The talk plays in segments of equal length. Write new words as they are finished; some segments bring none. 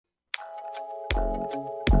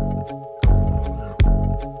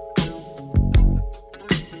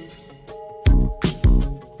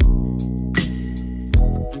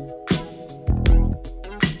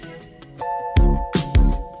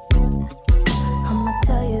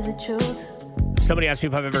Somebody asked me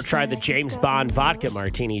if I've ever tried the James Bond vodka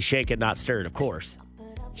martini, shaken, not stirred, of course.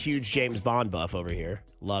 Huge James Bond buff over here.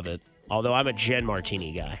 Love it. Although I'm a gin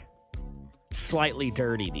martini guy. Slightly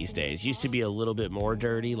dirty these days. Used to be a little bit more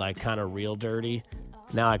dirty, like kind of real dirty.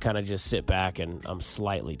 Now I kind of just sit back and I'm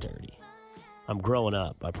slightly dirty. I'm growing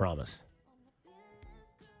up, I promise.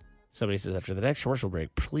 Somebody says, after the next commercial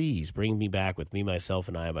break, please bring me back with Me, Myself,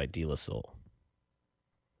 and I by De La Soul.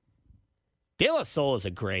 De La Soul is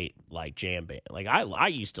a great, jam band. I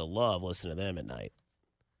used to love listening to them at night.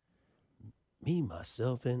 Me,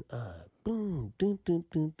 Myself, and I. Boom, dun, dun,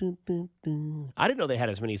 dun, dun, dun, dun. I didn't know they had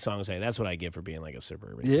as many songs. That's what I get for being a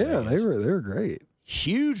suburban. Yeah, they were great.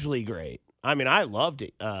 Hugely great. I mean, I loved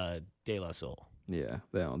it, De La Soul. Yeah,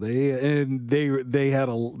 they had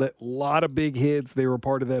a lot of big hits. They were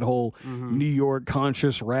part of that whole New York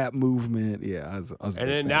conscious rap movement. Yeah, I was and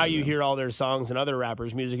then now you hear all their songs and other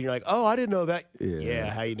rappers' music, and you're like, oh, I didn't know that.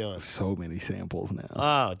 Yeah, how you doing? So many samples now.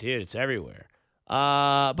 Oh, dude, it's everywhere.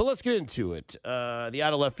 But let's get into it. The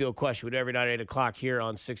out of left field question we do every night at 8 o'clock here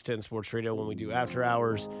on 610 Sports Radio when we do After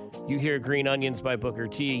Hours. You hear Green Onions by Booker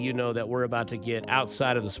T. You know that we're about to get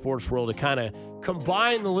outside of the sports world to kind of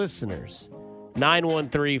combine the listeners.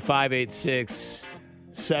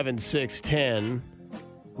 913-586-7610.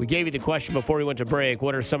 We gave you the question before we went to break.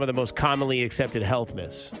 What are some of the most commonly accepted health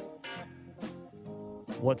myths?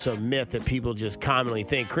 What's a myth that people just commonly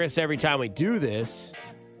think? Chris, every time we do this,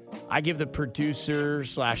 I give the producer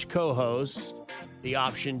 / co-host the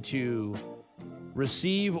option to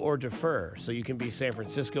receive or defer. So you can be San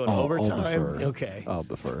Francisco in overtime. I'll defer. Okay. I'll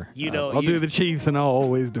defer. I'll do the Chiefs, and I'll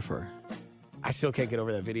always defer. I still can't get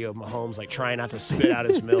over that video of Mahomes trying not to spit out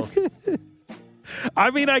his milk.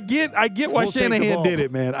 I mean, I get why Shanahan did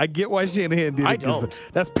it, man. I get why Shanahan did it. I don't.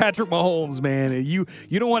 That's Patrick Mahomes, man. And you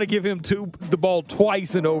don't want to give him the ball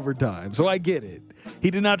twice in overtime. So I get it.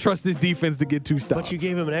 He did not trust his defense to get 2 stops. But you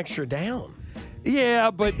gave him an extra down.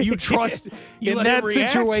 Yeah, but you trust in that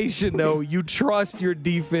situation, though, you trust your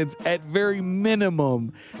defense at very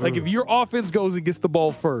minimum. Like if your offense goes and gets the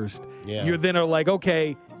ball first, you then are like,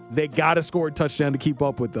 okay, they got to score a touchdown to keep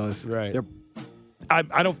up with us. Right.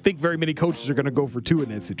 I don't think very many coaches are going to go for 2 in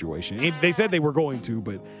that situation. They said they were going to,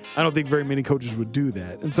 but I don't think very many coaches would do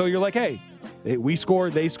that. And so you're like, hey, we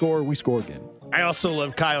scored, they score, we score again. I also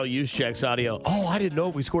love Kyle Juszczyk's audio. Oh, I didn't know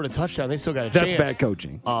if we scored a touchdown, they still got a chance. That's bad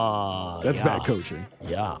coaching. That's bad coaching.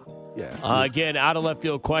 Yeah. Yeah. Again, out of left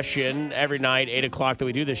field question every night, 8 o'clock that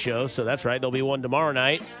we do the show. So that's right. There'll be one tomorrow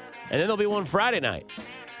night, and then there'll be one Friday night.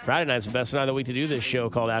 Friday night's the best night of the week to do this show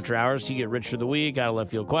called After Hours. You get Rich for the Week, out of left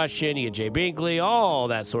field question, you get Jay Binkley, all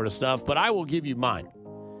that sort of stuff. But I will give you mine.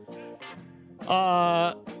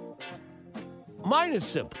 Mine is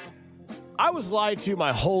simple. I was lied to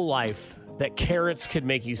my whole life that carrots could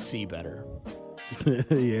make you see better.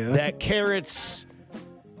 Yeah. That carrots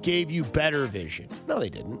gave you better vision. No, they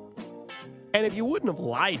didn't. And if you wouldn't have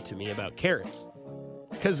lied to me about carrots,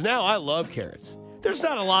 because now I love carrots. There's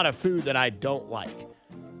not a lot of food that I don't like.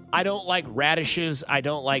 I don't like radishes. I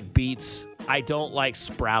don't like beets. I don't like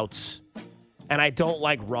sprouts. And I don't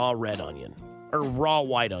like raw red onion or raw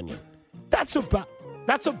white onion. That's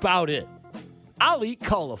about it. I'll eat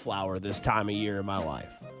cauliflower this time of year in my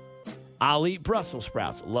life. I'll eat Brussels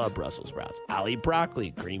sprouts. Love Brussels sprouts. I'll eat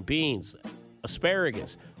broccoli, green beans,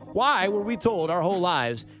 asparagus. Why were we told our whole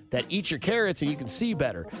lives that eat your carrots and you can see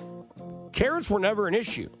better? Carrots were never an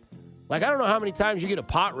issue. I don't know how many times you get a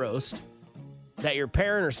pot roast that your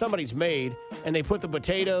parent or somebody's made, and they put the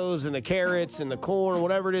potatoes and the carrots and the corn or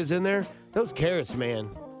whatever it is in there. Those carrots, man,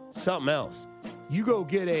 something else. You go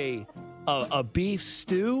get a beef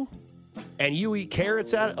stew, and you eat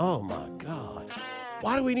carrots out of it. Oh, my God.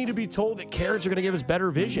 Why do we need to be told that carrots are going to give us better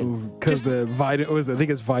vision? Because I think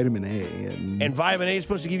it's vitamin A. And vitamin A is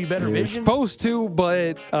supposed to give you better vision? It's supposed to,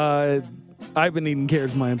 but I've been eating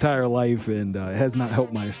carrots my entire life, and it has not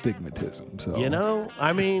helped my astigmatism. So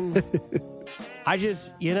I mean... I'm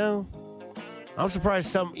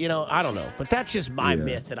surprised I don't know. But that's just my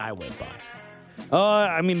myth that I went by.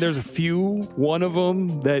 There's a few. One of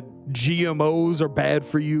them that GMOs are bad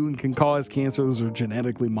for you and can cause cancer. Those are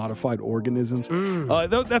genetically modified organisms.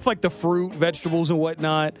 That's like the fruit, vegetables, and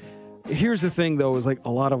whatnot. Here's the thing, though, is a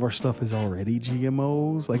lot of our stuff is already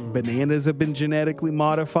GMOs. Bananas have been genetically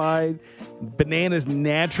modified. Bananas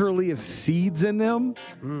naturally have seeds in them.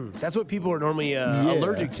 That's what people are normally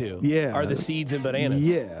allergic to. Yeah. Are the seeds in bananas.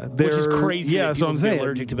 Yeah. Which is crazy. Yeah, that's what I'm saying.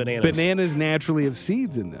 Allergic to bananas. Bananas naturally have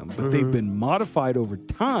seeds in them, but they've been modified over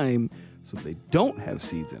time so they don't have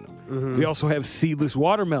seeds in them. We also have seedless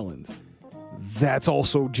watermelons. that's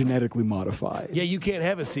also genetically modified. Yeah, you can't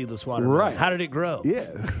have a seedless watermelon. Right. How did it grow?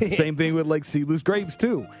 Yes. Same thing with like seedless grapes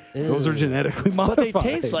too. Those are genetically modified. But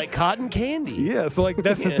they taste like cotton candy. Yeah, so like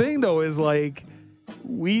that's the thing though, is like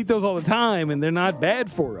we eat those all the time and they're not bad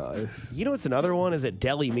for us. You know what's another one is that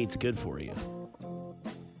deli meat's good for you.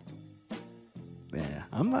 Yeah,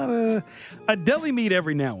 I'm not a deli meat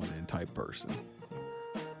every now and then type person.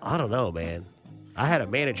 I don't know, man. I had a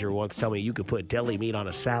manager once tell me you could put deli meat on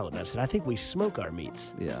a salad. And I said, I think we smoke our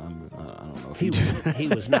meats. Yeah, I don't know if He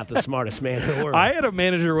was not the smartest man in the world. I had a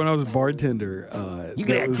manager when I was a bartender. You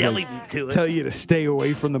could that add was, deli like, meat to it. Tell you to stay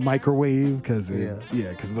away from the microwave because of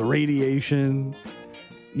the radiation.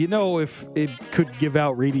 You know, if it could give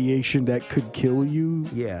out radiation that could kill you,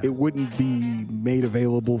 it wouldn't be made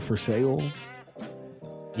available for sale.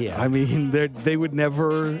 Yeah. I mean, they would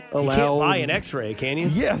never allow. You can't buy an X-ray, can you?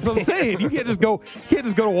 Yes, I'm saying you can't just go to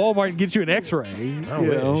Walmart and get you an X-ray. I you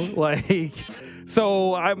wish. know, like,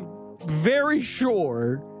 so I'm very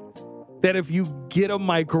sure that if you get a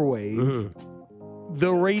microwave,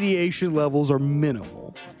 the radiation levels are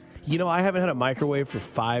minimal. You know, I haven't had a microwave for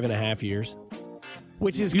 5.5 years,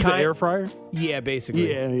 which is Use an air fryer. Yeah, basically.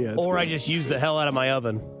 Yeah. Or I just use the hell out of my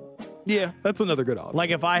oven. Yeah, that's another good option. Like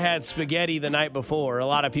if I had spaghetti the night before, a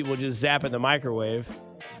lot of people just zap in the microwave.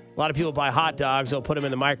 A lot of people buy hot dogs, they'll put them in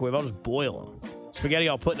the microwave. I'll just boil them. Spaghetti,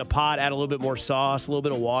 I'll put in a pot, add a little bit more sauce, a little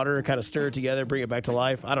bit of water, kind of stir it together, bring it back to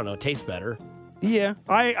life. I don't know, it tastes better. Yeah,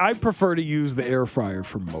 I prefer to use the air fryer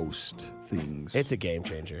for most things. It's a game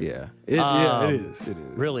changer. Yeah, it is. It is.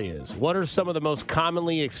 Really is. What are some of the most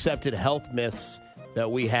commonly accepted health myths that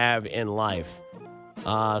we have in life?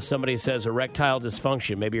 Somebody says erectile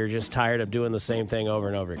dysfunction. Maybe you're just tired of doing the same thing over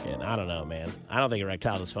and over again. I don't know, man. I don't think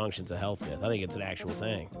erectile dysfunction is a health myth. I think it's an actual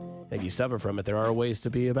thing. If you suffer from it, there are ways to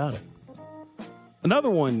be about it. Another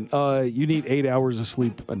one, you need 8 hours of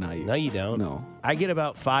sleep a night. No, you don't. No. I get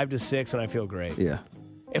about 5 to 6 and I feel great. Yeah.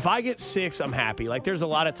 If I get 6, I'm happy. Like there's a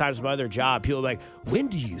lot of times in my other job, people are like, when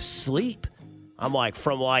do you sleep? I'm like,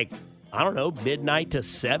 from like, I don't know, midnight to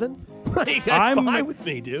 7? Like that's fine with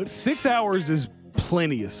me, dude. 6 hours is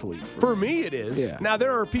plenty of sleep. For me, it is. Yeah. Now,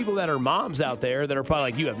 there are people that are moms out there that are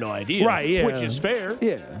probably like, you have no idea. Right, yeah. Which is fair.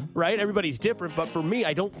 Yeah. Right? Everybody's different. But for me,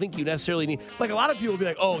 I don't think you necessarily need, like a lot of people will be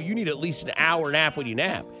like, oh, you need at least an hour nap when you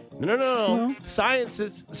nap. No. Science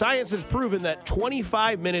has proven that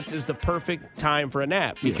 25 minutes is the perfect time for a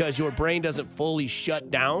nap because your brain doesn't fully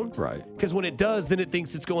shut down. Right. Because when it does, then it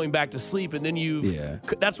thinks it's going back to sleep, and then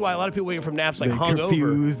that's why a lot of people wake up from naps like They're hungover.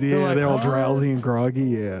 confused. Yeah, like, they're all drowsy and groggy.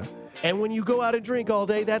 Yeah. And when you go out and drink all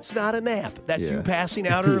day, that's not a nap. That's you passing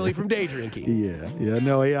out early from day drinking.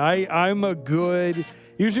 I'm a good.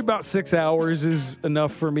 Usually about 6 hours is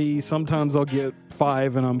enough for me. Sometimes I'll get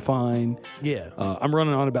 5 and I'm fine. Yeah. I'm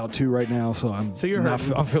running on about 2 right now, so I'm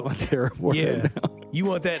I'm feeling terrible. Yeah. Right now. You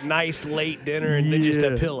want that nice late dinner and then just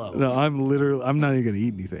a pillow. No, I'm not even gonna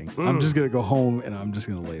eat anything. I'm just gonna go home and I'm just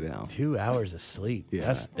gonna lay down. 2 hours of sleep.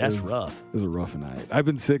 Yeah, that's rough. It was a rough night. I've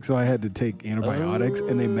been sick, so I had to take antibiotics,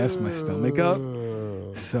 and they messed my stomach up.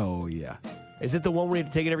 So yeah. Is it the one where you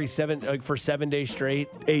have to take it for 7 days straight?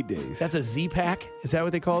 8 days. That's a Z-Pack? Is that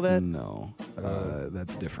what they call that? No,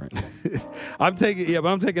 that's different. I'm taking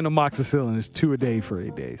amoxicillin. It's 2 a day for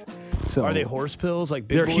 8 days. So are they horse pills like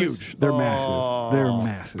big They're boys? huge. They're massive. They're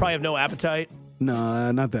massive. Probably have no appetite.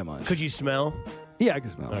 No, not that much. Could you smell? Yeah, I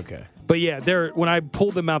can smell. Okay. But yeah, when I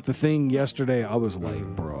pulled them out the thing yesterday, I was like,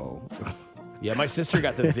 bro. Yeah, my sister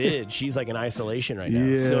got the vid. She's like in isolation right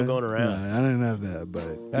now. Still going around. No, I didn't have that,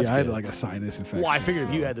 but That's I had good. like a sinus infection. Well, I figured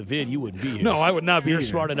if you had the vid, you wouldn't be here. No, I would not be You're here.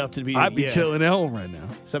 smart enough to be. I'd be chilling at home right now.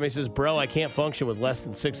 Somebody says, bro, I can't function with less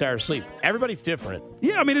than 6 hours sleep. Everybody's different.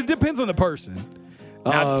 Yeah, I mean, it depends on the person.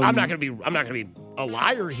 Now, I'm not gonna be a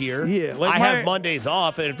liar here. Yeah, like I have Mondays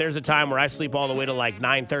off, and if there's a time where I sleep all the way to like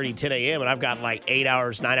 9:30, 10 a.m., and I've got like 8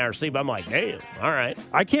 hours, 9 hours sleep, I'm like, damn, all right.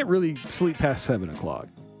 I can't really sleep past 7 o'clock.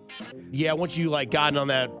 Yeah, once you like gotten on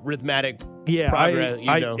that rhythmic progress,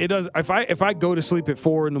 it does. If I go to sleep at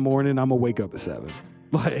 4 in the morning, I'm gonna wake up at 7.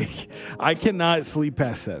 Like I cannot sleep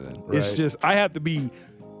past 7. Right. It's just I have to be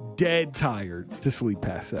dead tired to sleep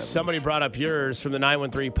past 7. Somebody brought up yours from the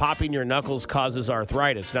 913. Popping your knuckles causes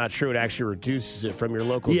arthritis. Not true. It actually reduces it from your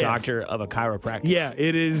local doctor of a chiropractor. Yeah,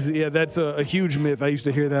 it is. Yeah, that's a huge myth. I used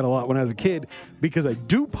to hear that a lot when I was a kid because I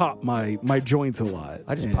do pop my joints a lot.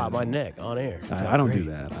 I just pop my neck on air. I don't do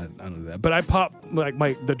that. I don't do that. But I pop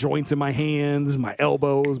like the joints in my hands, my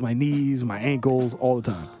elbows, my knees, my ankles all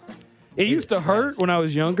the time. It used to hurt when I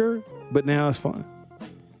was younger, but now it's fine.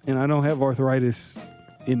 And I don't have arthritis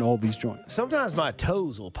in all these joints. Sometimes my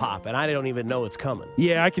toes will pop, and I don't even know it's coming.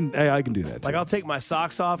 Yeah, I can do that too. Like, I'll take my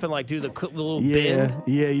socks off and, like, do the little yeah, bend.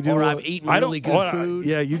 yeah, you do. Or I've eaten really good food.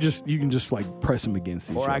 Yeah, you can just like press them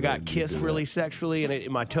against each other. Or I got kissed really sexually,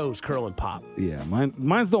 and my toes curl and pop. Yeah,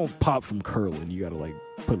 mine's don't pop from curling. You got to like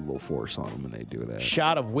put a little force on them, and they do that.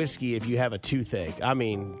 Shot of whiskey if you have a toothache. I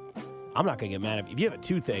mean, I'm not gonna get mad if you have a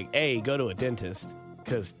toothache. Go to a dentist,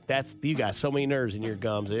 because you got so many nerves in your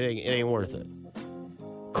gums. It ain't worth it.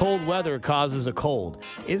 Cold weather causes a cold.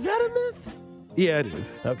 Is that a myth? Yeah, it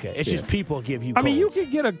is. Okay, it's just people give you colds. I mean, you could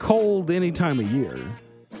get a cold any time of year.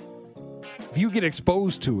 If you get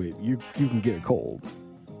exposed to it, you can get a cold.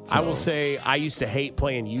 So. I will say I used to hate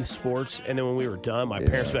playing youth sports, and then when we were done, my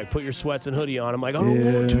parents were like, put your sweats and hoodie on. I'm like, I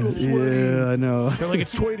don't want to, I'm sweaty. Yeah, I know. They're like,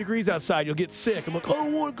 it's 20 degrees outside, you'll get sick. I'm like, I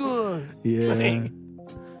don't want to go. Yeah.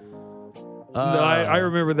 No, I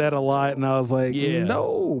remember that a lot, and I was like,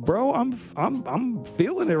 no, bro, I'm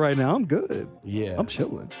feeling it right now. I'm good. Yeah. I'm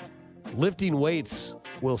chilling. Lifting weights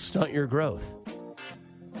will stunt your growth.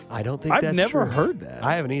 I don't think that's true. I've never heard that.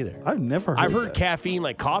 I haven't either. I've never heard I've heard that. caffeine,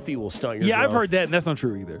 like coffee, will stunt your growth. Yeah, I've heard that, and that's not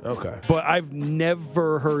true either. Okay. But I've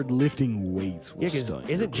never heard lifting weights will stunt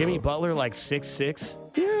your isn't Jimmy growth. Butler like 6'6"?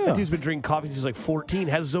 Yeah. That dude's been drinking coffee since he was like 14,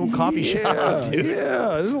 has his own coffee shop, dude.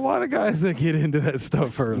 Yeah, there's a lot of guys that get into that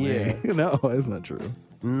stuff early. Yeah. No, that's not true.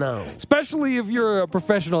 No. Especially if you're a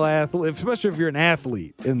professional athlete, especially if you're an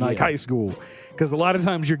athlete in like high school. Because a lot of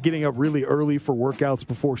times you're getting up really early for workouts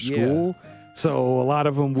before school. Yeah. So a lot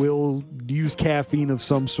of them will use caffeine of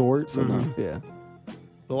some sort. So yeah.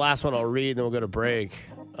 The last one I'll read, then we'll go to break.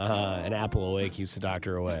 An apple away keeps the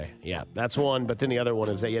doctor away. Yeah, that's one. But then the other one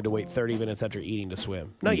is that you had to wait 30 minutes after eating to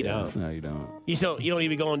swim. No, you don't. No, you don't. You don't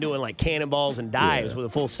even go and doing like cannonballs and dives with a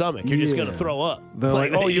full stomach. You're just gonna throw up. They're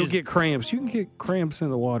like, oh, you'll get cramps. You can get cramps in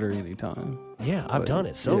the water anytime. Yeah, I've done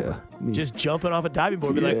it sober. Yeah, just jumping off a diving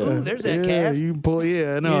board, be like, oh, there's that calf. You pull,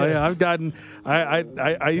 I've gotten.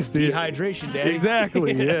 I used to dehydration, Daddy.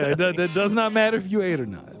 Exactly. Yeah, it does not matter if you ate or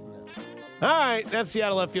not. All right, that's the out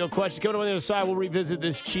of left field question. Coming on the other side, we'll revisit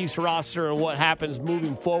this Chiefs roster and what happens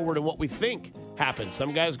moving forward and what we think happens.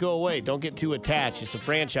 Some guys go away. Don't get too attached. It's a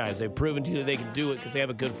franchise. They've proven to you that they can do it because they have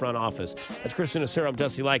a good front office. That's Christian Acero. I'm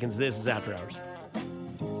Dusty Likens. This is After Hours.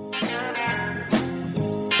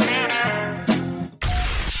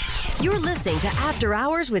 You're listening to After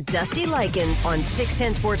Hours with Dusty Likens on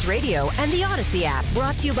 610 Sports Radio and the Odyssey app.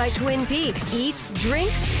 Brought to you by Twin Peaks. Eats,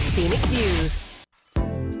 drinks, scenic views.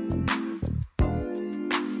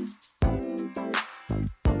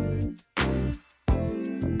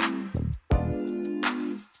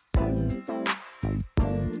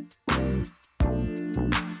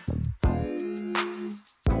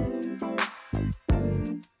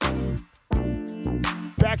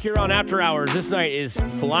 Back here on After Hours, this night is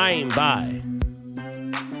flying by.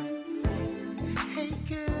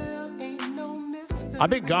 I've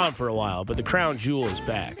been gone for a while, but the crown jewel is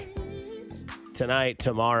back. Tonight,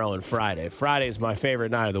 tomorrow, and Friday. Friday is my favorite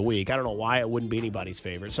night of the week. I don't know why it wouldn't be anybody's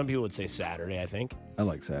favorite. Some people would say Saturday, I think. I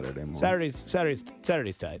like Saturday more. Saturday's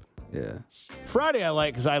tight. Yeah. Friday I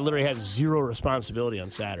like because I literally have zero responsibility on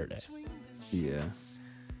Saturday. Yeah.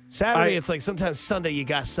 Saturday, it's like sometimes Sunday you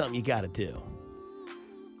got something you got to do.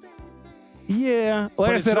 Yeah. Like But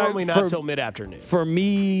I it's said, normally not till mid-afternoon. For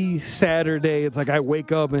me, Saturday, it's like I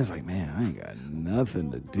wake up and it's like, man, I ain't got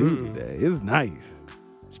nothing to do today. It's nice.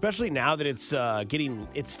 Especially now that it's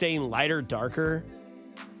staying lighter, darker.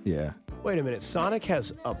 Yeah. Wait a minute, Sonic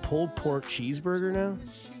has a pulled pork cheeseburger now?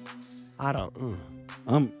 I don't.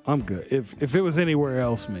 I'm good. If it was anywhere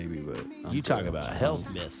else, maybe, but You talk about a health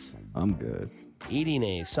miss. I'm good. Eating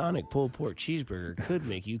a Sonic pulled pork cheeseburger could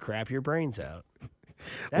make you crap your brains out.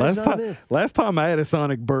 That's not a myth. Last time I had a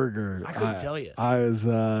Sonic burger, I couldn't tell you. I was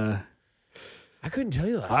I couldn't tell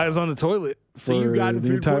you last I time. was on the toilet for So you've gotten the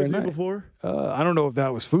food entire poisoning night. before? I don't know if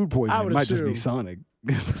that was food poisoning. I It would might just be assume. Sonic.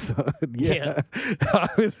 So, yeah.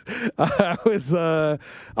 I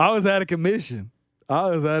was out of commission.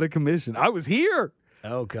 I was here.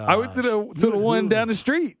 Oh God! I went to the one down the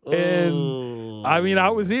street, and I mean, I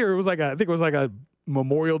was here. It was like I think it was like a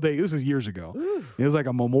Memorial Day. This was years ago. It was like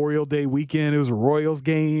a Memorial Day weekend. It was a Royals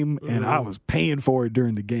game, and I was paying for it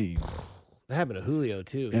during the game. That happened to Julio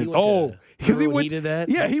too. And, Because he went. he did that.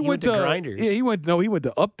 Yeah, he went to Grinders. Yeah, he went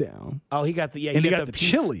to Up Down. Oh, he got the And he got the the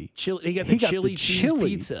pizza. chili. He got the chili cheese chili.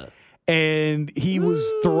 pizza. And he was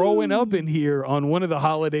throwing up in here on one of the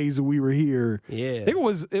holidays that we were here. Yeah. I think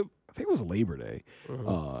it was Labor Day.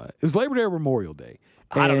 It was Labor Day or Memorial Day.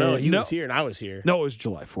 I don't know. And He was here and I was here. No, it was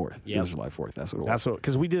July 4th. Yeah. It was July 4th. That's what it was. That's what,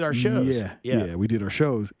 because we did our shows. Yeah, we did our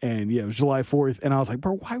shows. And yeah, it was July 4th. And I was like,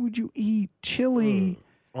 bro, why would you eat chili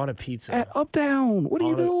On a pizza. At Uptown. What are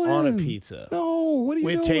you doing? On a pizza. No, what are you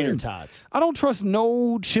doing? With tater tots. I don't trust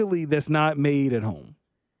no chili that's not made at home.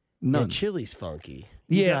 None. Yeah, chili's funky.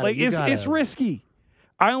 It's risky.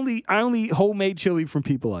 I only homemade chili from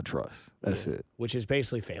people I trust. That's it. Which is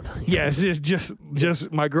basically family. Yeah, it's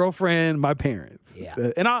just my girlfriend, my parents.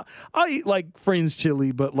 Yeah. And I'll eat like friends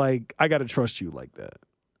chili, but like I gotta trust you like that.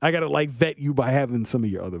 I gotta like vet you by having some of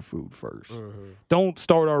your other food first. Mm-hmm. Don't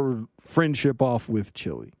start our friendship off with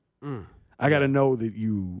chili. I gotta know that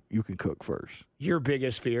you can cook first. Your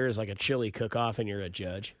biggest fear is like a chili cook-off and you're a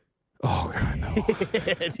judge. Oh God,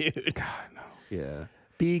 no. Dude. God, no. Yeah.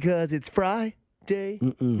 Because it's Friday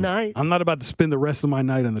night. I'm not about to spend the rest of my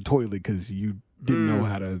night on the toilet because you didn't know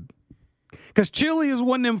how to. Because chili is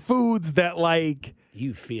one of them foods that like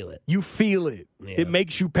you feel it. You feel it. Yeah. It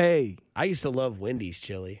makes you pay. I used to love Wendy's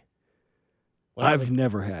chili. I've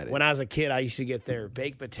never had it. When I was a kid, I used to get their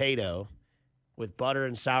baked potato with butter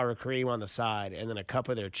and sour cream on the side, and then a cup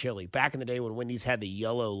of their chili. Back in the day when Wendy's had the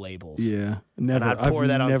yellow labels. Yeah, never. And I'd pour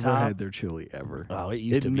that on never top. had their chili ever. Oh, it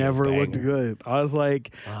used to be never a banger. looked good. I was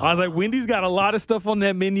like, Wendy's got a lot of stuff on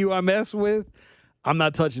that menu I mess with. I'm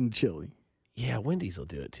not touching the chili. Yeah, Wendy's will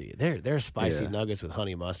do it to you. They're spicy nuggets with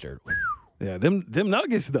honey mustard. Yeah, them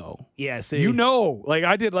nuggets though. Yeah, see, you know, like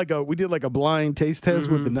we did a blind taste test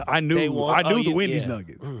with the. I knew the Wendy's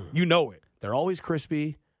nuggets. You know it. They're always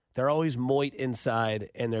crispy. They're always moist inside,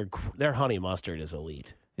 and their honey mustard is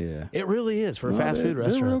elite. Yeah, it really is for a fast food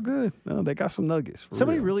restaurant. They're real good. No, they got some nuggets.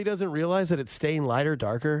 Somebody really doesn't realize that it's staying lighter,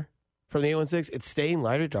 darker from the 816. It's staying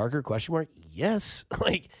lighter, darker? ? Yes,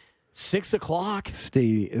 like 6 o'clock.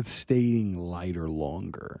 It's staying lighter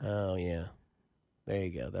longer. Oh yeah, there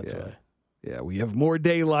you go. That's why. Yeah, we have more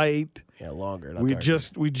daylight. Yeah, longer. We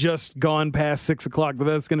just gone past 6 o'clock, but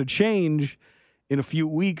that's going to change in a few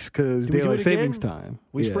weeks because daylight savings time.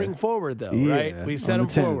 We spring forward though, right? We set them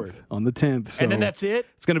forward on the 10th, so and then that's it.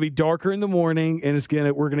 It's going to be darker in the morning, and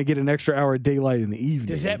we're going to get an extra hour of daylight in the evening.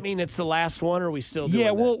 Does that mean it's the last one, or are we still doing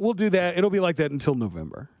that? We'll do that. It'll be like that until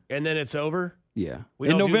November, and then it's over. Yeah,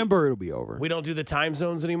 in November it'll be over. We don't do the time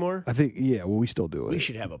zones anymore. I think we still do it. We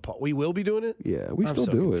should have we will be doing it. Yeah, we still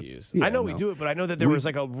do confused. it. Yeah, I know we do it, but I know that there was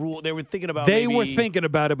like a rule. They were thinking about. They were thinking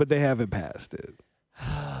about it, but they haven't passed it.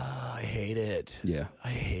 I hate it. Yeah, I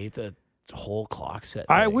hate the whole clock set.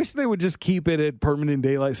 I wish they would just keep it at permanent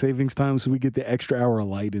daylight savings time so we get the extra hour of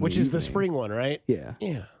light in which the is evening. the spring one, right? Yeah,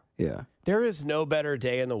 yeah, yeah. There is no better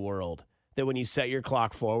day in the world than when you set your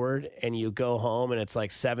clock forward and you go home and it's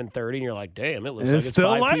like 7:30 and you're like, damn, it looks like it's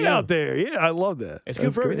still 5 light PM. out there. Yeah, I love that. It's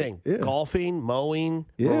good for everything. Yeah. Golfing, mowing,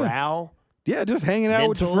 morale. Yeah, just hanging out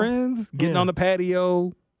with your friends, getting on the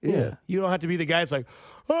patio. Yeah. You don't have to be the guy that's like,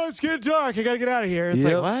 oh, it's getting dark. I got to get out of here. It's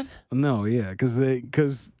like, what? No, yeah,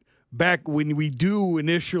 because back when we do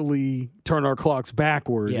initially turn our clocks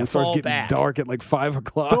backward, it starts getting dark at like 5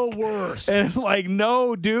 o'clock. The worst. And it's like,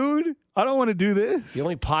 no, dude, I don't want to do this. The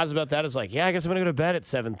only pause about that is like, I guess I'm going to go to bed at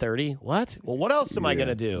 7:30. What? Well, what else am I going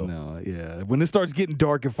to do? No, yeah. When it starts getting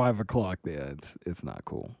dark at 5 o'clock, it's not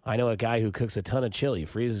cool. I know a guy who cooks a ton of chili,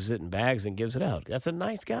 freezes it in bags, and gives it out. That's a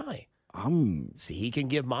nice guy. See, he can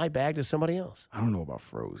give my bag to somebody else. I don't know about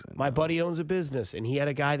frozen. My buddy owns a business, and he had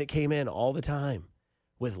a guy that came in all the time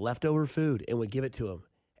with leftover food and would give it to him.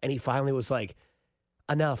 And he finally was like,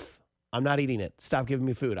 enough. I'm not eating it. Stop giving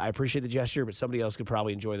me food. I appreciate the gesture, but somebody else could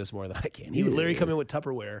probably enjoy this more than I can. He would literally come in with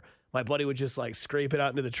Tupperware. My buddy would just like scrape it out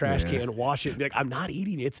into the trash can, wash it, and be like, I'm not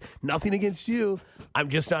eating it. It's nothing against you. I'm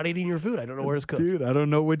just not eating your food. I don't know where it's cooked. Dude, I don't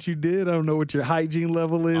know what you did. I don't know what your hygiene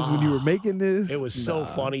level is when you were making this. It was so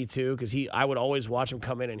funny, too, because I would always watch him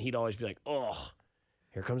come in, and he'd always be like, oh,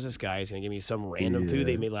 here comes this guy. He's going to give me some random food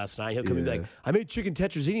they made last night. He'll come in and be like, I made chicken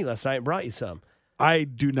tetrazzini last night and brought you some. I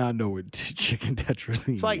do not know what chicken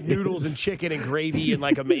tetrazzini It's like noodles and chicken and gravy and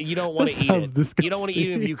like you don't want to eat it. Disgusting. You don't want to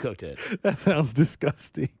eat it if you cooked it. That sounds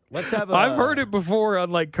disgusting. Let's have I've heard it before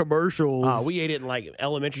on like commercials. We ate it in like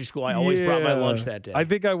elementary school. I always brought my lunch that day. I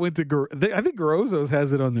think I went to I think Garozzo's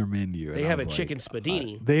has it on their menu. They have a chicken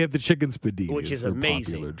spadini. They have the chicken spadini, which is their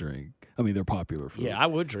amazing. Popular drink. I mean, they're popular food. Yeah, I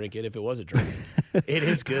would drink it if it was a drink. It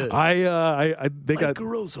is good. They got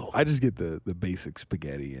Garozzo. I just get the basic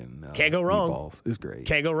spaghetti and can't go wrong. Meatballs. It's great.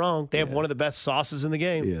 Can't go wrong. They have one of the best sauces in the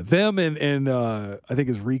game. Yeah, them and I think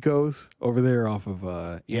it's Rico's over there off of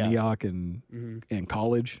Antioch and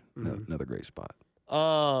College. Another great spot.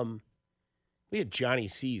 We had Johnny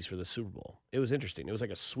C's for the Super Bowl. It was interesting. It was like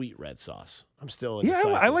a sweet red sauce. I'm still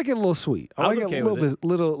I like it a little sweet. I like it a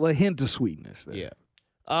little hint of sweetness there. Yeah.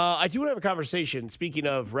 I do want to have a conversation. Speaking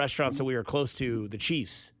of restaurants that we are close to, the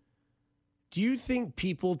Chiefs. Do you think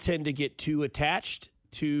people tend to get too attached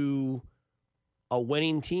to a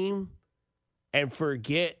winning team and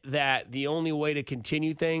forget that the only way to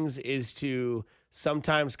continue things is to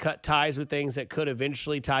sometimes cut ties with things that could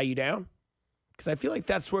eventually tie you down? Because I feel like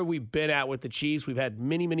that's where we've been at with the Chiefs. We've had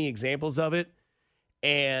many, many examples of it.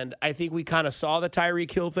 And I think we kind of saw the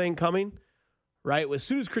Tyreek Hill thing coming, right? As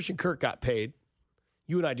soon as Christian Kirk got paid,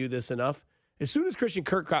 you and I do this enough. As soon as Christian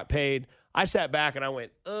Kirk got paid, I sat back and I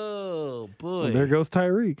went, oh, boy. Well, there goes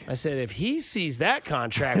Tyreek. I said, if he sees that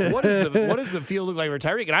contract, what does the field look like for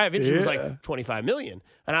Tyreek? And I eventually was like, $25 million.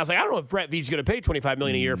 And I was like, I don't know if Brett Veach's going to pay $25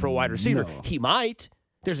 million a year for a wide receiver. No. He might.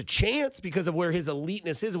 There's a chance because of where his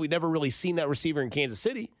eliteness is. We've never really seen that receiver in Kansas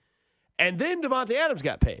City. And then Devontae Adams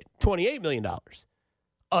got paid $28 million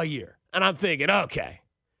a year. And I'm thinking, okay,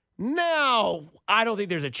 now I don't think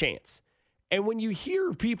there's a chance. And when you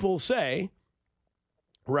hear people say,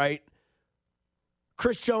 right,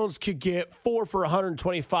 Chris Jones could get 4 for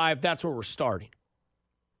 125, that's where we're starting.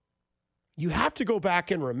 You have to go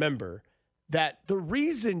back and remember that the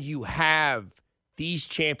reason you have these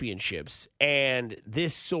championships and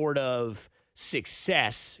this sort of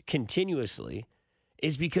success continuously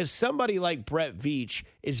is because somebody like Brett Veach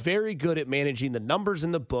is very good at managing the numbers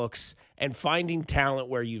in the books and finding talent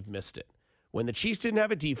where you've missed it. When the Chiefs didn't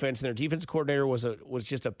have a defense and their defense coordinator was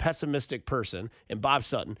just a pessimistic person, and Bob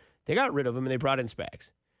Sutton, they got rid of him and they brought in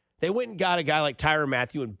Spags. They went and got a guy like Tyrann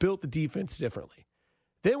Mathieu and built the defense differently.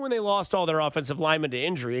 Then when they lost all their offensive linemen to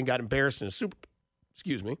injury and got embarrassed in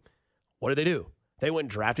a what did they do? They went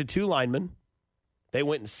and drafted 2 linemen. They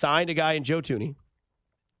went and signed a guy in Joe Thuney,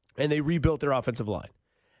 and they rebuilt their offensive line.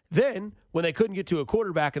 Then, when they couldn't get to a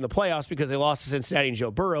quarterback in the playoffs because they lost to Cincinnati and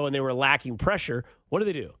Joe Burrow and they were lacking pressure, what did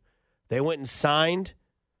they do? They went and signed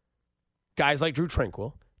guys like Drew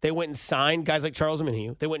Tranquill. They went and signed guys like Charles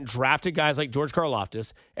Omenihu. They went and drafted guys like George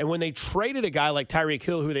Karlaftis. And when they traded a guy like Tyreek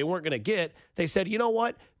Hill, who they weren't going to get, they said, you know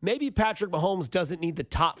what? Maybe Patrick Mahomes doesn't need the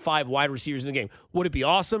top 5 wide receivers in the game. Would it be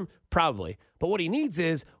awesome? Probably. But what he needs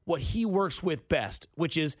is what he works with best,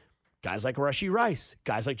 which is guys like Rashee Rice,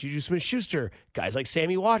 guys like Juju Smith-Schuster, guys like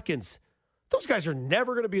Sammy Watkins. Those guys are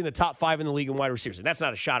never going to be in the top 5 in the league in wide receivers. And that's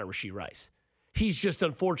not a shot at Rashee Rice. He's just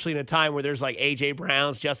unfortunately in a time where there's like A.J.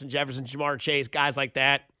 Browns, Justin Jefferson, Jamar Chase, guys like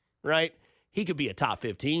that, right? He could be a top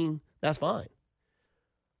 15. That's fine.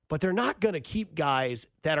 But they're not going to keep guys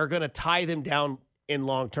that are going to tie them down in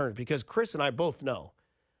long term because Chris and I both know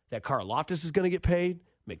that Karlaftis is going to get paid,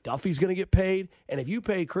 McDuffie's going to get paid, and if you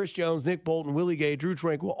pay Chris Jones, Nick Bolton, Willie Gay, Drew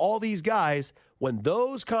Tranquill, all these guys, when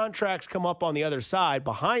those contracts come up on the other side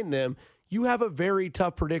behind them, you have a very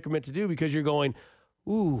tough predicament to do because you're going,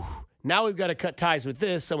 ooh, now we've got to cut ties with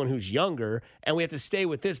this, someone who's younger, and we have to stay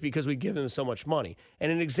with this because we give them so much money.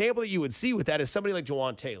 And an example that you would see with that is somebody like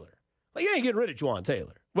Juwan Taylor. Like, you ain't getting rid of Juwan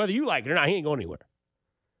Taylor. Whether you like it or not, he ain't going anywhere.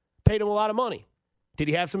 Paid him a lot of money. Did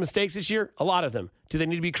he have some mistakes this year? A lot of them. Do they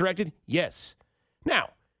need to be corrected? Yes. Now,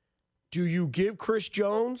 do you give Chris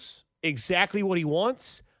Jones exactly what he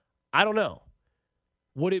wants? I don't know.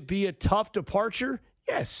 Would it be a tough departure?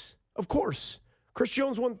 Yes, of course. Chris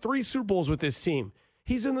Jones won 3 Super Bowls with this team.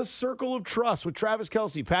 He's in the circle of trust with Travis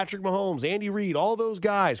Kelce, Patrick Mahomes, Andy Reid, all those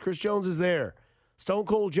guys. Chris Jones is there. Stone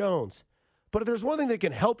Cold Jones. But if there's one thing that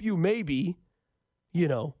can help you maybe,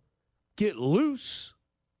 get loose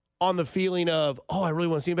on the feeling of, oh, I really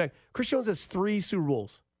want to see him back. Chris Jones has 3 Super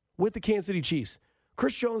Bowls with the Kansas City Chiefs.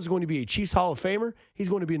 Chris Jones is going to be a Chiefs Hall of Famer. He's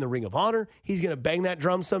going to be in the Ring of Honor. He's going to bang that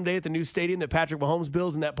drum someday at the new stadium that Patrick Mahomes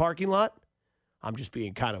builds in that parking lot. I'm just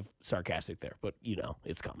being kind of sarcastic there, but,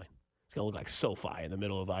 it's coming. It's going to look like SoFi in the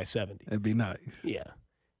middle of I-70. That'd be nice. Yeah.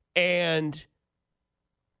 And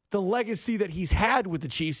the legacy that he's had with the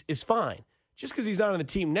Chiefs is fine. Just because he's not on the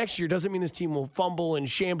team next year doesn't mean this team will fumble and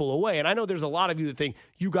shamble away. And I know there's a lot of you that think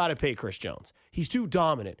you got to pay Chris Jones. He's too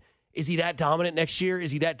dominant. Is he that dominant next year?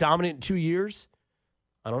 Is he that dominant in 2 years?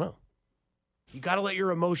 I don't know. You got to let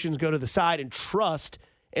your emotions go to the side and trust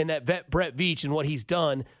in that vet Brett Veach and what he's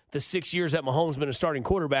done the 6 years that Mahomes has been a starting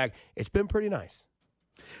quarterback. It's been pretty nice.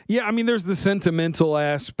 Yeah, I mean, there's the sentimental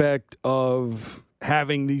aspect of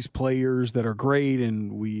having these players that are great,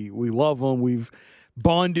 and we love them. We've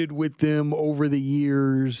bonded with them over the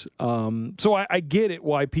years. So I get it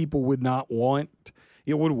why people would not want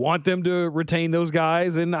them to retain those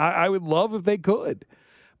guys, and I would love if they could.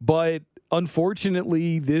 But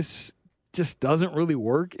unfortunately, this just doesn't really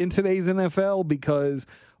work in today's NFL because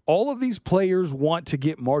all of these players want to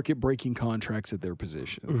get market-breaking contracts at their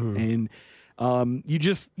positions. Mm-hmm. And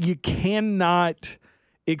you cannot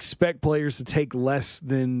expect players to take less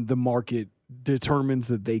than the market determines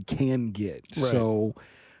that they can get. Right. So,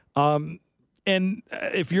 and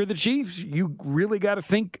if you're the Chiefs, you really got to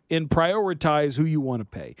think and prioritize who you want to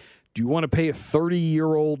pay. Do you want to pay a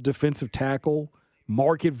 30-year-old defensive tackle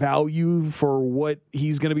market value for what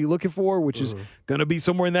he's going to be looking for, which is going to be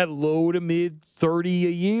somewhere in that low to mid 30 a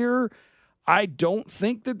year, I don't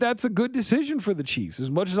think that that's a good decision for the Chiefs. As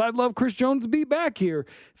much as I'd love Chris Jones to be back here,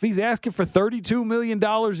 if he's asking for $32 million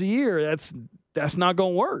a year, that's not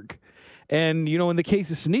going to work. And, in the case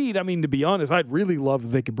of Snead, I mean, to be honest, I'd really love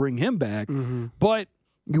if they could bring him back. But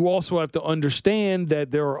you also have to understand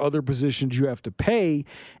that there are other positions you have to pay,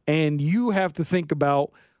 and you have to think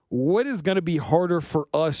about what is going to be harder for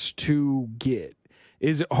us to get.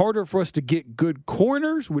 Is it harder for us to get good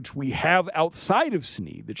corners, which we have outside of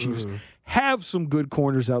Snead? The Chiefs have some good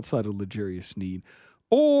corners outside of L'Jarius Snead.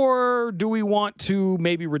 Or do we want to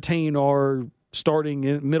maybe retain our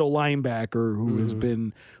starting middle linebacker who has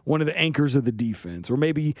been one of the anchors of the defense, or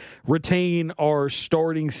maybe retain our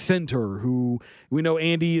starting center who we know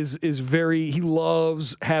Andy is he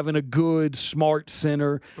loves having a good, smart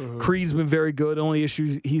center. Creed's been very good. The only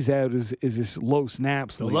issue he's had is his low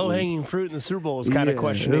snaps. The low-hanging fruit in the Super Bowl is kind of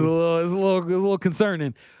questioning. It's a little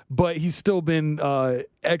concerning, but he's still been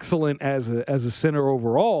excellent as a center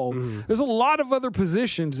overall. There's a lot of other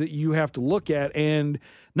positions that you have to look at, and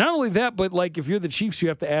not only that, but like if you're the Chiefs, you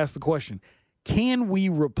have to ask the question, can we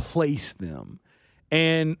replace them?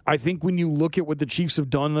 And I think when you look at what the Chiefs have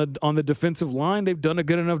done on the defensive line, they've done a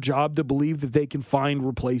good enough job to believe that they can find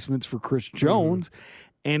replacements for Chris Jones.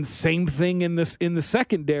 And same thing in the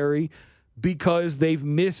secondary, because they've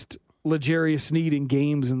missed L'Jarius Snead in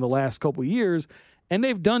games in the last couple of years, and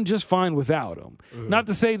they've done just fine without him. Not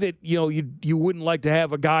to say that you wouldn't like to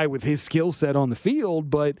have a guy with his skill set on the field,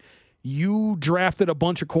 but you drafted a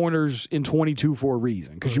bunch of corners in 22 for a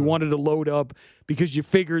reason, because you wanted to load up because you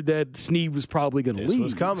figured that Snead was probably going to leave.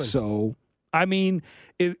 Was coming. So, I mean,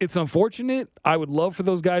 it's unfortunate. I would love for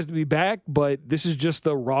those guys to be back, but this is just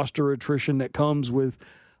the roster attrition that comes with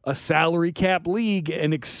a salary cap league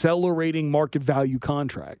and accelerating market value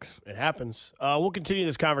contracts. It happens. We'll continue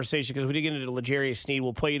this conversation because we did get into L'Jarius Snead.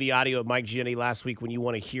 We'll play you the audio of Mike Giannetti last week when you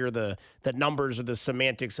want to hear the numbers or the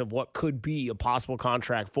semantics of what could be a possible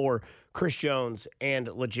contract for Chris Jones and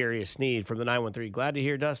L'Jarius Snead from the 913. Glad to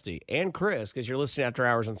hear Dusty and Chris, because you're listening After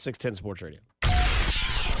Hours on 610 Sports Radio.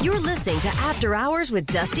 You're listening to After Hours with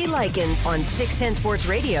Dusty Likens on 610 Sports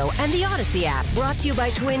Radio and the Odyssey app. Brought to you by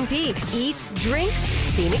Twin Peaks. Eats, drinks,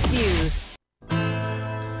 scenic views.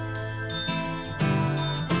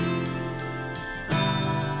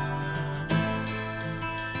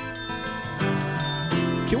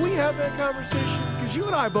 Can we have that conversation? Because you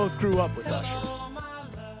and I both grew up with Usher.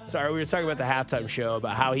 Sorry, we were talking about the halftime show,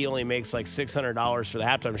 about how he only makes like $600 for the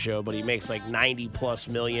halftime show, but he makes like $90+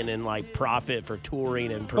 million in like profit for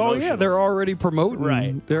touring and promotion. Oh yeah, they're already promoting.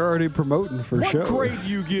 Right. They're already promoting for shows. What grade do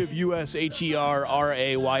you give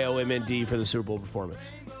USHERRAYOMND for the Super Bowl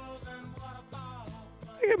performance? I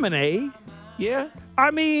give him an A. Yeah.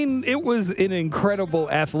 I mean, it was an incredible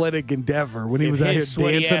athletic endeavor when he was out here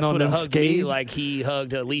dancing on them skates. Like he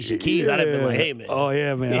hugged Alicia Keys, I'd have been like, "Hey man!" Oh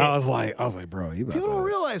yeah, man. Yeah. I was like, bro. People don't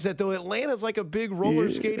realize that though. Atlanta's like a big roller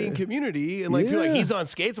skating community, and like people are like, he's on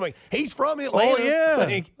skates. I'm like, he's from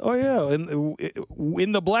Atlanta. Oh yeah, And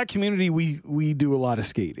in the black community, we do a lot of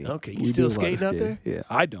skating. Okay, you still skating out there? Yeah,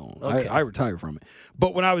 I don't. Okay. I retired from it.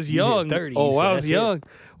 But when I was young,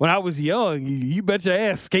 when I was young, you bet your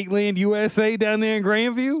ass, Skateland USA down there in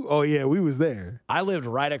Grandview. Oh yeah, we was there. I lived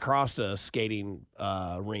right across a skating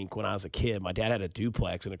rink when I was a kid. My dad had a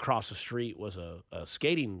duplex, and across the street was a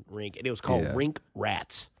skating rink, and it was called Rink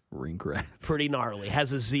Rats. Rink Rats. Pretty gnarly.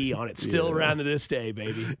 Has a Z on it. Still around to this day,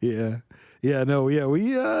 baby. Yeah.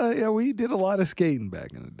 We did a lot of skating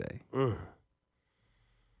back in the day.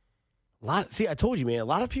 See, I told you, man, a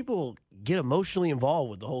lot of people get emotionally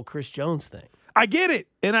involved with the whole Chris Jones thing. I get it.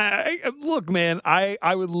 And I look, man,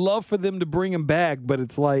 I would love for them to bring him back, but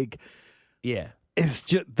it's like, it's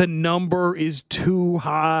just the number is too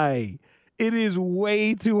high. It is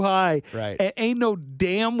way too high. Right. And ain't no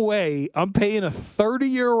damn way I'm paying a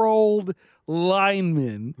 30-year-old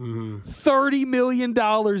lineman $30 million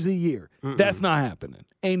a year. That's not happening.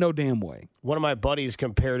 Ain't no damn way. One of my buddies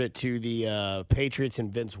compared it to the Patriots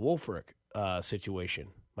and Vince Wilfork situation.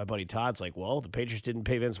 My buddy Todd's like, well, the Patriots didn't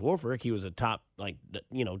pay Vince Wilfork. He was a top,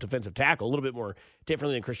 defensive tackle, a little bit more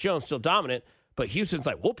differently than Chris Jones, still dominant. But Houston's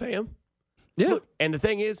like, we'll pay him. Yeah. Look, and the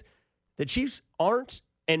thing is, the Chiefs aren't,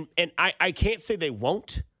 and I can't say they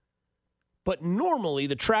won't, but normally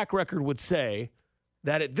the track record would say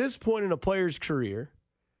that at this point in a player's career,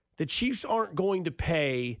 the Chiefs aren't going to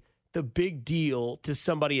pay the big deal to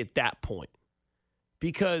somebody at that point,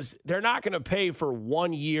 because they're not going to pay for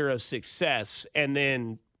 1 year of success and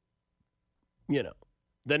then,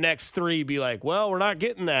 the next 3 be like, well, we're not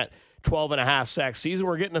getting that 12.5 sack season.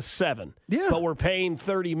 We're getting a 7. Yeah. But we're paying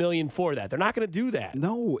 $30 million for that. They're not going to do that.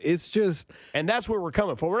 No, it's just. And that's where we're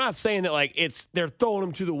coming from. We're not saying that like they're throwing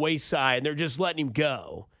him to the wayside and they're just letting him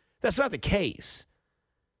go. That's not the case.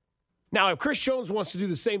 Now, if Chris Jones wants to do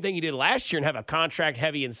the same thing he did last year and have a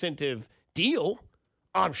contract-heavy incentive deal,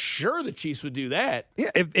 I'm sure the Chiefs would do that. Yeah,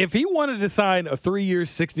 if he wanted to sign a 3-year,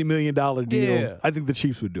 $60 million deal, Yeah. I think the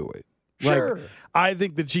Chiefs would do it. Sure. I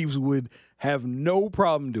think the Chiefs would have no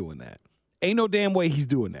problem doing that. Ain't no damn way he's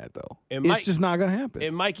doing that, though. It's just not going to happen.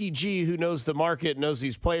 And Mikey G, who knows the market, knows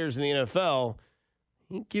these players in the NFL,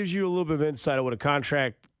 he gives you a little bit of insight of what a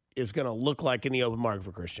contract is going to look like in the open market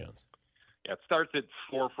for Chris Jones. Yeah, it starts at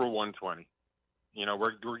 4 for $120. You know,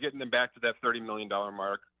 we're getting them back to that $30 million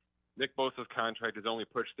mark. Nick Bosa's contract has only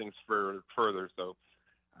pushed things further, so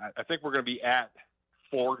I think we're going to be at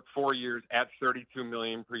 4 years at $32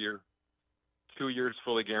 million per year, 2 years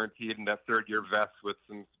fully guaranteed, and that third year vests with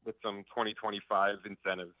some 2025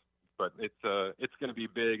 incentives. But it's going to be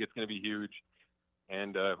big, it's going to be huge,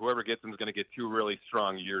 and whoever gets them is going to get 2 really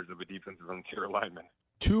strong years of a defensive interior lineman.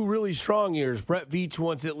 2 really strong years. Brett Veach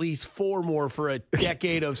wants at least 4 more for a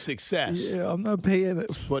decade of success. Yeah, I'm not paying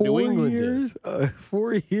it. What New England years,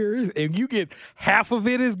 4 years, and you get half of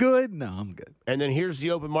it is good. No, I'm good. And then here's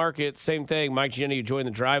the open market. Same thing. Mike Gianni, who joined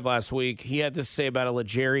the drive last week, he had this to say about a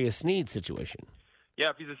L'Jarius Sneed situation.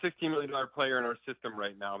 Yeah, if he's a $16 million player in our system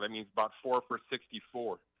right now, that means about 4 for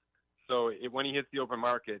 64. So when he hits the open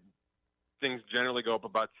market, things generally go up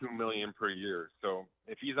about $2 million per year. So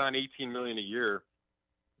if he's on $18 million a year,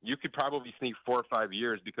 you could probably sneak 4 or 5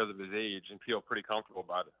 years because of his age and feel pretty comfortable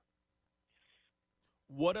about it.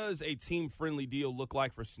 What does a team-friendly deal look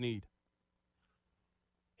like for Sneed?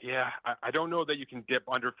 Yeah, I don't know that you can dip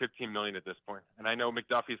under $15 million at this point. And I know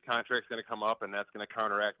McDuffie's contract's going to come up, and that's going to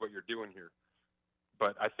counteract what you're doing here.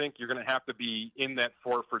 But I think you're going to have to be in that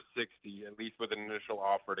 4 for 60, at least with an initial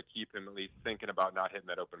offer, to keep him at least thinking about not hitting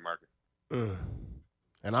that open market.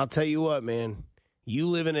 And I'll tell you what, man. You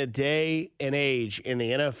live in a day and age in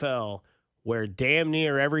the NFL where damn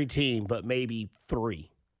near every team, but maybe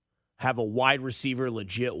 3, have a wide receiver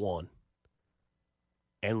legit one.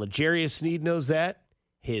 And L'Jarius Sneed knows that.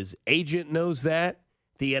 His agent knows that.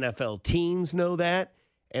 The NFL teams know that.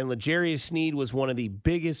 And L'Jarius Sneed was one of the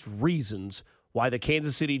biggest reasons why the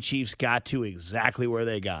Kansas City Chiefs got to exactly where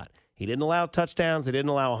they got. He didn't allow touchdowns. They didn't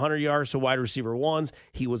allow 100 yards to wide receiver ones.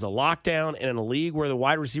 He was a lockdown, and in a league where the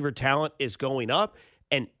wide receiver talent is going up,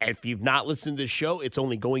 and if you've not listened to this show, it's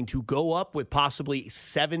only going to go up with possibly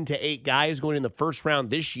 7 to 8 guys going in the first round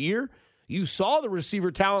this year. You saw the receiver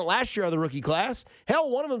talent last year on the rookie class. Hell,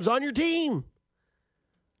 one of them's on your team.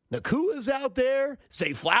 Nakua is out there.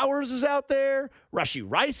 Zay Flowers is out there. Rashee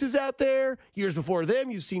Rice is out there. Years before them,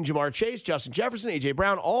 you've seen Jamar Chase, Justin Jefferson, A.J.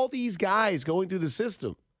 Brown, all these guys going through the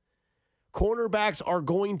system. Cornerbacks are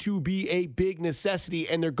going to be a big necessity,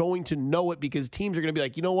 and they're going to know it because teams are going to be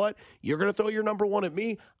like, you know what? You're going to throw your number 1 at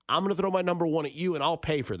me. I'm going to throw my number 1 at you, and I'll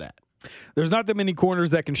pay for that. There's not that many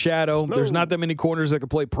corners that can shadow. No. There's not that many corners that can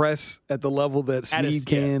play press at the level that Sneed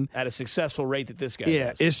can. At a successful rate that this guy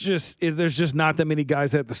does. It's just there's just not that many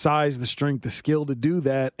guys that have the size, the strength, the skill to do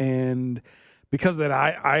that, and because of that,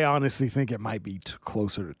 I honestly think it might be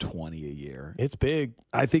closer to 20 a year. It's big.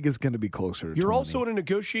 I think it's going to be closer to 20. You're also in a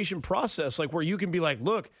negotiation process like where you can be like,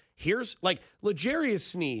 look, here's like L'Jarius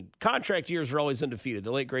Sneed. Contract years are always undefeated.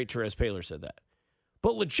 The late, great Therese Paylor said that.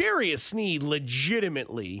 But L'Jarius Sneed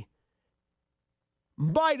legitimately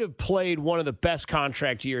might have played one of the best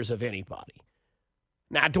contract years of anybody.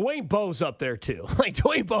 Now, Dwayne Bowe's up there, too. Like,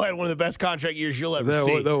 Dwayne Bowe had one of the best contract years you'll ever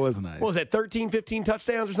see. That was nice. What was that, 13, 15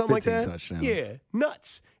 touchdowns or something like that? 15 touchdowns. Yeah,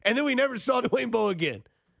 nuts. And then we never saw Dwayne Bowe again.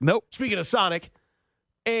 Nope. Speaking of Sonic.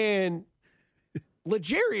 And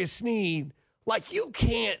L'Jarius Sneed, like, you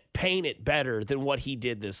can't paint it better than what he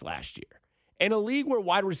did this last year. In a league where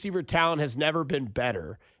wide receiver talent has never been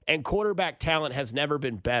better and quarterback talent has never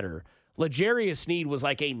been better, L'Jarius Sneed was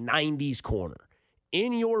like a 90s corner.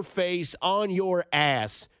 In your face, on your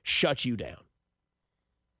ass, shut you down.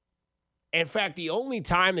 In fact, the only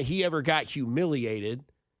time that he ever got humiliated,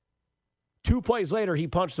 2 plays later, he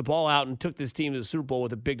punched the ball out and took this team to the Super Bowl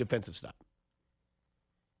with a big defensive stop.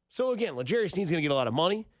 So again, L'Jarius Sneed's going to get a lot of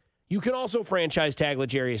money. You can also franchise tag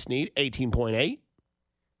L'Jarius Sneed, 18.8.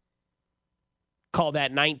 Call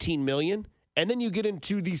that $19 million. And then you get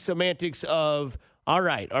into the semantics of, all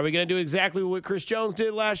right, are we going to do exactly what Chris Jones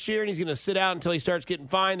did last year, and he's going to sit out until he starts getting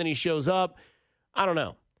fined, then he shows up? I don't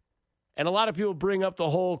know. And a lot of people bring up the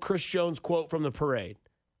whole Chris Jones quote from the parade.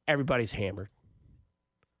 Everybody's hammered.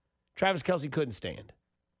 Travis Kelce couldn't stand.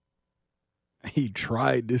 He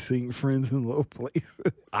tried to sing Friends in Low Places.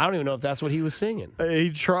 I don't even know if that's what he was singing.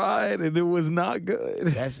 He tried, and it was not good.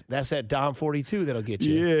 That's that Dom 42 that'll get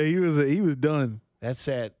you. Yeah, he was done. That's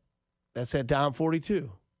that Dom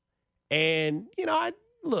 42. And,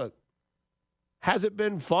 look, has it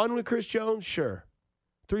been fun with Chris Jones? Sure.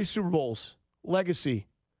 3 Super Bowls, legacy,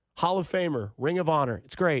 Hall of Famer, Ring of Honor.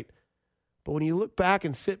 It's great. But when you look back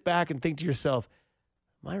and sit back and think to yourself,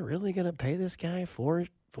 am I really going to pay this guy 4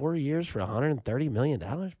 years for $130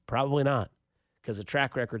 million? Probably not, because the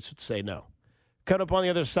track records would say no. Cut up on the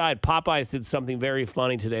other side, Popeyes did something very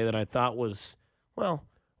funny today that I thought was, well,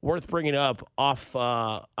 worth bringing up off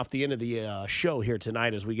the end of the show here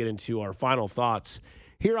tonight as we get into our final thoughts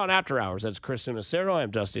here on After Hours. That's Chris Nunacero. I'm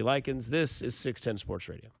Dusty Likens. This is 610 Sports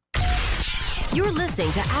Radio. You're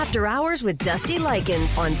listening to After Hours with Dusty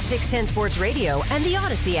Likens on 610 Sports Radio and the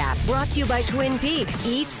Odyssey app. Brought to you by Twin Peaks.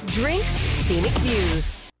 Eats, drinks, scenic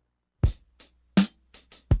views.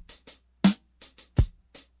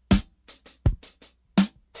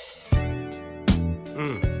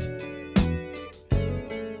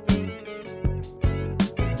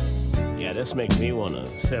 This makes me want to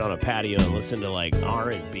sit on a patio and listen to like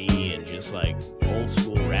R&B and just like old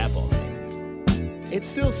school rap all day. It's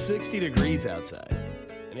still 60 degrees outside,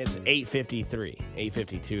 and it's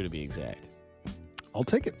 8:52 to be exact. I'll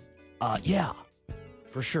take it. Yeah,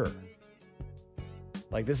 for sure.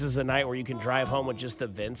 Like, this is a night where you can drive home with just the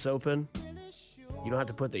vents open. You don't have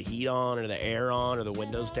to put the heat on or the air on or the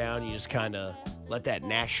windows down. You just kind of let that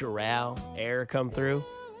natural air come through,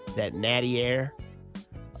 that natty air.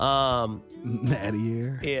 Natty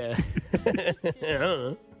air. Yeah. I don't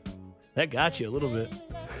know. That got you a little bit.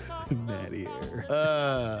 Natty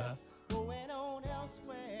air.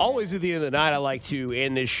 Always at the end of the night, I like to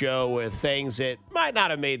end this show with things that might not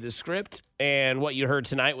have made the script. And what you heard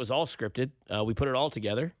tonight was all scripted. We put it all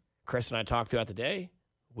together. Chris and I talked throughout the day.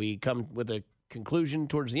 We come with a conclusion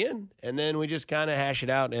towards the end, and then we just kind of hash it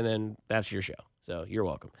out, and then that's your show. So you're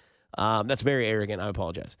welcome. That's very arrogant. I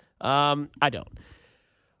apologize. I don't.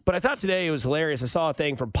 But I thought today it was hilarious. I saw a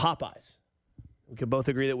thing from Popeyes. We could both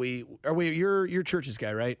agree that you're Church's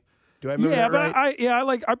guy, right? Do I remember that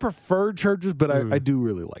right? I prefer Church's, but I do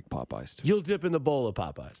really like Popeyes too. You'll dip in the bowl of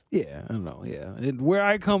Popeyes. Yeah, I don't know. Yeah, and where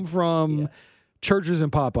I come from, Church's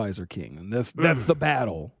and Popeyes are king, and that's the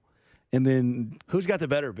battle. And then who's got the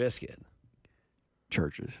better biscuit?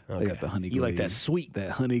 Church's. Okay. They got the honey glaze. You like that sweet, that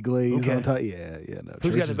honey glaze on top. Yeah. No.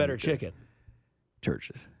 Who's got the better chicken?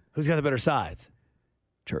 Church's. Who's got the better sides?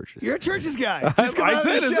 Churches. You're a Church's guy.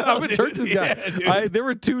 I'm a Church's guy. Yeah, there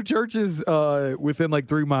were 2 churches within like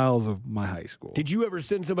 3 miles of my high school. Did you ever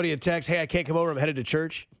send somebody a text, hey, I can't come over, I'm headed to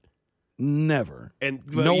church? Never. And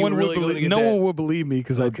no one would believe me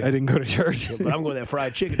because I didn't go to church. Yeah, but I'm going to that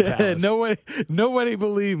fried chicken palace. Nobody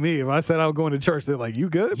believed me. If I said I'm going to church, they're like, you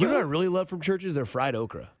good? You know what I really love from churches? They're fried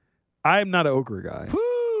okra. I'm not an okra guy.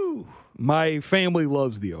 Woo! My family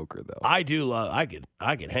loves the okra, though. I do love. I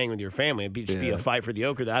could hang with your family. It'd just be a fight for the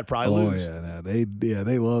okra that I'd probably lose.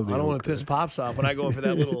 They love the okra. I don't want to piss Pops off when I go in for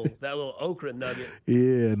that little okra nugget.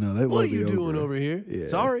 Yeah, no, they love the okra. What are you doing over here? Yeah.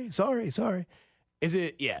 Sorry. Is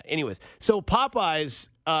it? Yeah. Anyways, so Popeyes,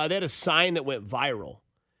 they had a sign that went viral.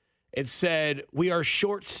 It said, "We are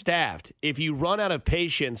short-staffed. If you run out of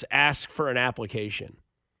patience, ask for an application."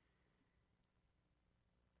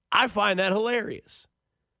 I find that hilarious.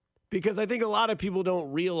 Because I think a lot of people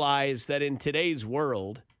don't realize that in today's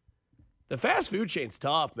world, the fast food chain's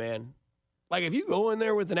tough, man. Like, if you go in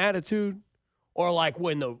there with an attitude, or like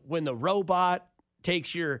when the robot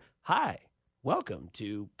takes your, hi, welcome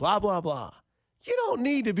to blah, blah, blah. You don't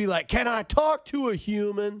need to be like, can I talk to a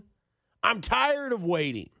human? I'm tired of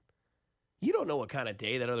waiting. You don't know what kind of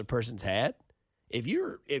day that other person's had. If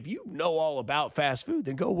you know all about fast food,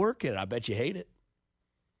 then go work it. I bet you hate it.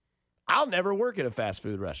 I'll never work at a fast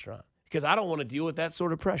food restaurant because I don't want to deal with that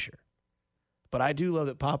sort of pressure. But I do love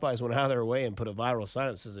that Popeyes went out of their way and put a viral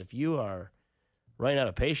sign that says, if you are running out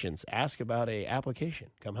of patience, ask about a application.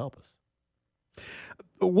 Come help us.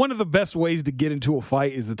 One of the best ways to get into a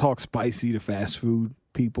fight is to talk spicy to fast food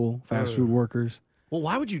people, fast food workers. Well,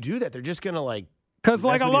 why would you do that? They're just going to because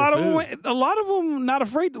like a lot of them not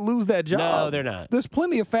afraid to lose that job. No, they're not. There's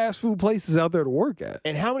plenty of fast food places out there to work at.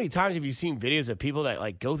 And how many times have you seen videos of people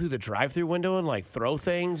that go through the drive-through window and throw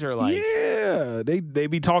things or Yeah, they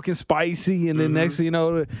be talking spicy, and then next thing you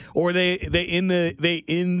know, or they in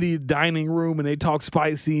the dining room and they talk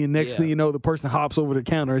spicy, and next thing you know, the person hops over the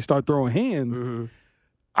counter and start throwing hands.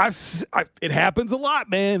 It happens a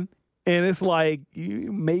lot, man. And it's like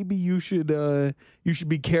maybe you should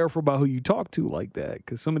be careful about who you talk to like that,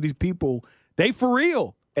 because some of these people, they for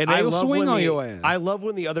real. And they'll swing on the, your ass. I love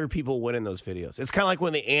when the other people win in those videos. It's kind of like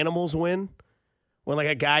when the animals win. When like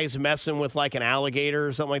a guy's messing with like an alligator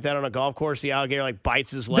or something like that on a golf course, the alligator like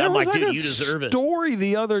bites his leg. There I'm was like, dude, a you deserve it. story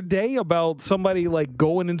the other day about somebody like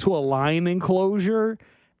going into a lion enclosure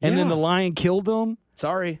and then Yeah. the lion killed them.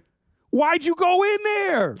 Sorry. Why'd you go in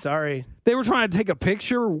there? Sorry. They were trying to take a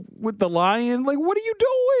picture with the lion. Like, what are you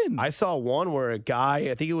doing? I saw one where a guy,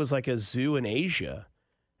 I think it was like a zoo in Asia,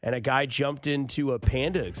 and a guy jumped into a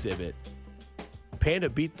panda exhibit. Panda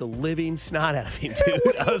beat the living snot out of him, dude.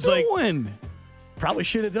 What are I was you like, doing? probably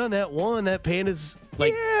shouldn't have done that. One, that panda's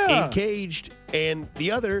like Yeah. encaged, and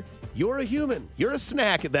the other, you're a human. You're a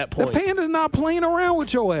snack at that The point. panda's not playing around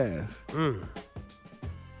with your ass.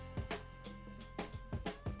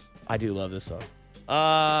 I do love this song.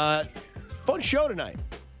 Fun show tonight.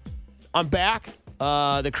 I'm back.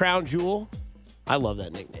 The Crown Jewel. I love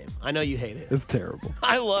that nickname. I know you hate it. It's terrible.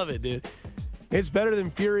 I love it, dude. It's better than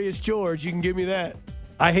Furious George. You can give me that.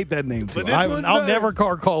 I hate that name too. But this one's I'll better. never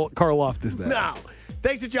call Carl Loftus that. No.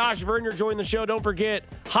 Thanks to Josh Verner joining the show. Don't forget,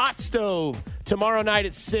 Hot Stove tomorrow night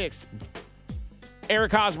at 6.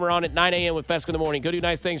 Eric Hosmer on at 9 a.m. with Fesk in the morning. Go do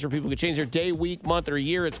nice things for people who can change their day, week, month, or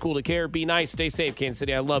year. It's cool to care. Be nice. Stay safe, Kansas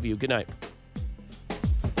City. I love you. Good night.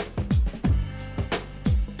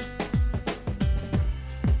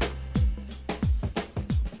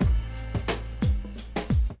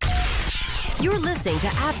 You're listening to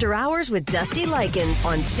After Hours with Dusty Likens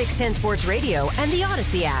on 610 Sports Radio and the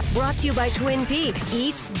Odyssey app. Brought to you by Twin Peaks.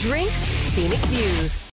 Eats, drinks, scenic views.